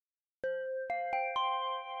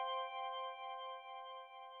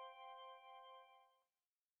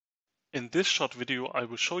In this short video, I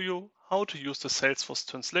will show you how to use the Salesforce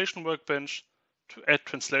Translation Workbench to add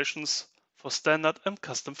translations for standard and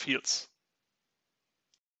custom fields.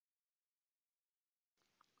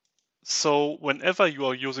 So whenever you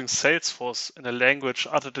are using Salesforce in a language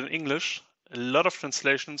other than English, a lot of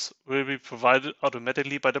translations will be provided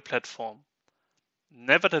automatically by the platform.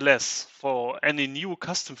 Nevertheless, for any new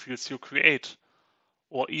custom fields you create,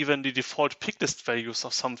 or even the default picklist values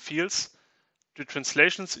of some fields, the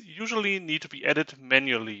translations usually need to be added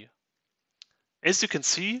manually. As you can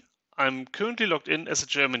see, I'm currently logged in as a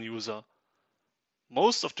German user.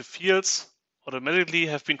 Most of the fields automatically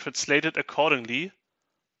have been translated accordingly,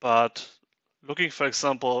 but looking, for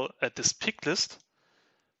example, at this pick list,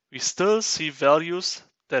 we still see values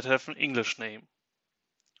that have an English name.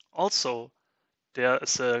 Also, there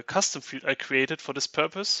is a custom field I created for this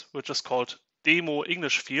purpose, which is called Demo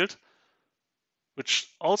English field,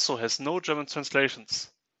 which also has no German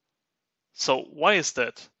translations. So why is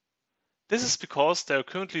that? This is because there are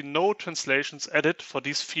currently no translations added for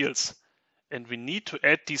these fields, and we need to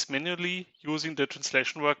add these manually using the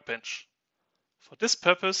Translation Workbench. For this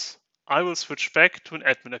purpose, I will switch back to an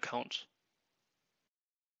admin account.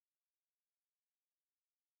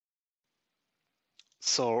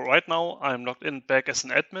 So right now I'm logged in back as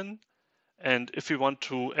an admin, and if we want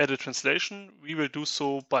to add a translation, we will do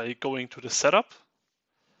so by going to the setup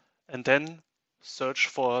and then search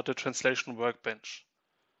for the Translation Workbench.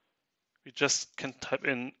 We just can type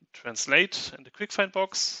in translate in the quick find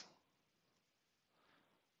box,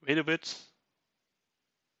 wait a bit,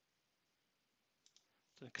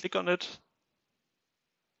 then click on it.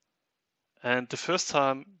 And the first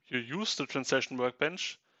time you use the Translation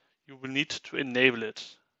Workbench, you will need to enable it.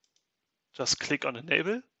 Just click on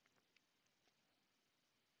enable.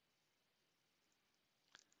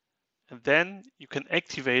 And then you can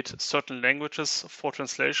activate certain languages for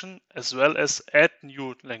translation as well as add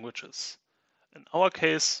new languages. In our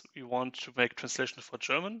case, we want to make translation for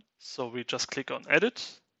German, so we just click on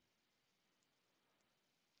edit,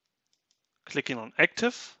 clicking on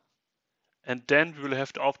active, and then we will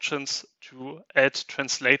have the options to add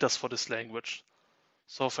translators for this language.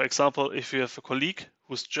 So for example, if you have a colleague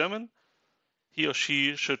who's German, he or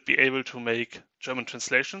she should be able to make German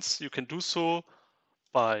translations. You can do so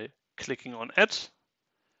by clicking on add.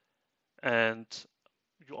 And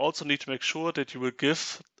you also need to make sure that you will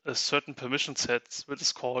give a certain permission set, which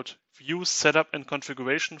is called view setup and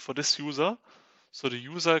configuration for this user. So the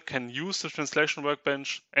user can use the Translation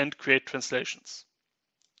Workbench and create translations.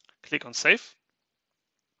 Click on save.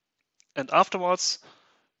 And afterwards,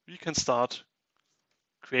 we can start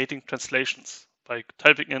creating translations by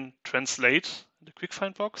typing in translate in the quick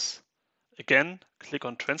find box. Again, click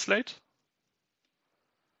on translate.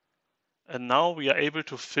 And now we are able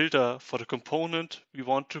to filter for the component we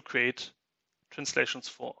want to create translations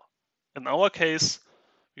for. In our case,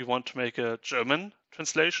 we want to make a German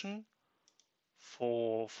translation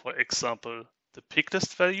for example, the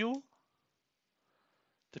picklist value.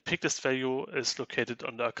 The picklist value is located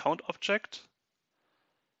on the account object.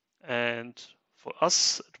 And for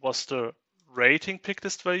us, it was the rating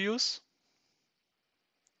picklist values.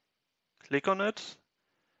 Click on it.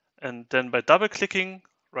 And then by double clicking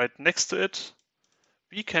right next to it,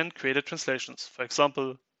 we can create a translations. For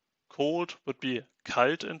example, cold would be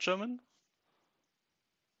kalt in German.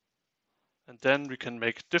 And then we can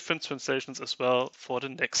make different translations as well for the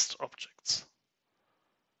next objects.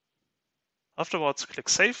 Afterwards, click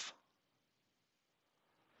Save.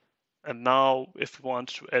 And now if we want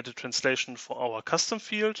to add a translation for our custom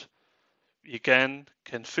field, we again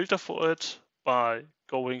can filter for it by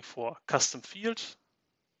going for Custom Field.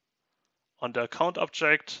 On the account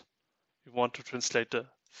object, we want to translate the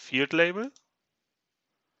field label.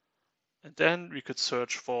 And then we could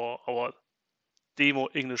search for our Demo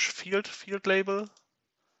English field label.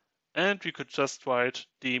 And we could just write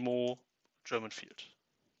Demo German field.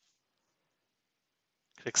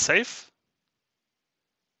 Click Save.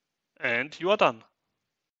 And you are done.